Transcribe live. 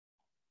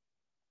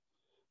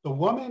The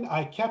Woman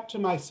I Kept to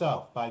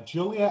Myself by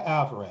Julia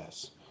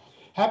Alvarez.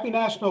 Happy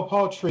National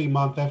Poetry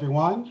Month,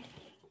 everyone.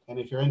 And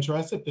if you're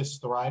interested, this is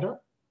the writer.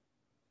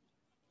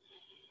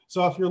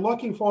 So if you're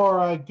looking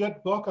for a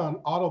good book on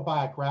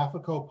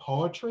autobiographical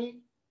poetry,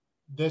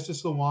 this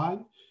is the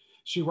one.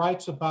 She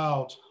writes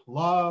about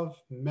love,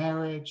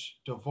 marriage,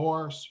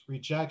 divorce,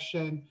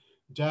 rejection,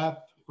 death,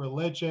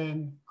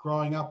 religion,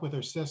 growing up with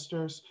her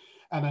sisters,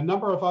 and a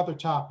number of other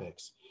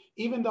topics.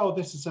 Even though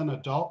this is an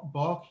adult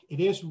book, it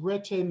is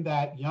written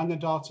that young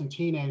adults and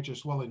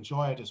teenagers will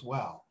enjoy it as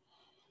well.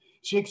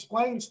 She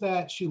explains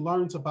that she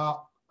learns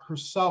about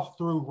herself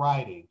through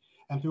writing,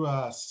 and through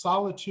a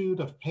solitude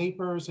of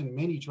papers and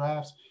many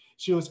drafts,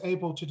 she was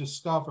able to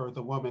discover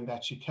the woman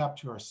that she kept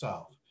to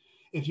herself.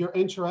 If you're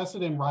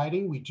interested in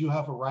writing, we do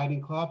have a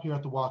writing club here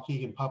at the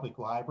Waukegan Public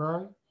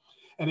Library.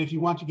 And if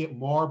you want to get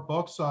more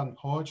books on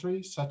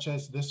poetry, such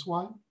as this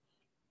one,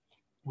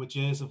 which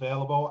is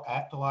available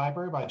at the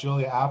library by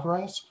Julia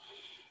Alvarez,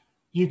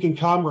 you can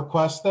come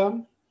request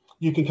them.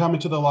 You can come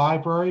into the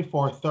library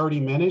for 30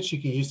 minutes.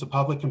 You can use the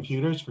public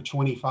computers for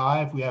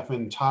 25. We have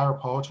an entire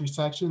poetry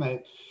section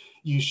that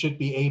you should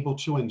be able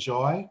to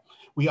enjoy.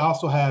 We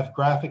also have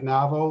graphic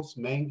novels,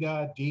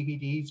 manga,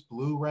 DVDs,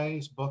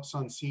 Blu-rays, books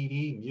on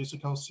CD,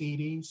 musical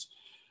CDs,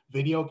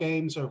 video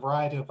games, or a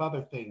variety of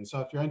other things.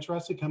 So if you're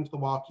interested, come to the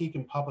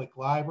Waukegan Public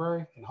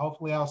Library, and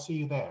hopefully I'll see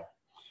you there.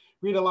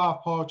 Read a lot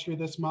of poetry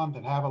this month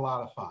and have a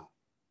lot of fun.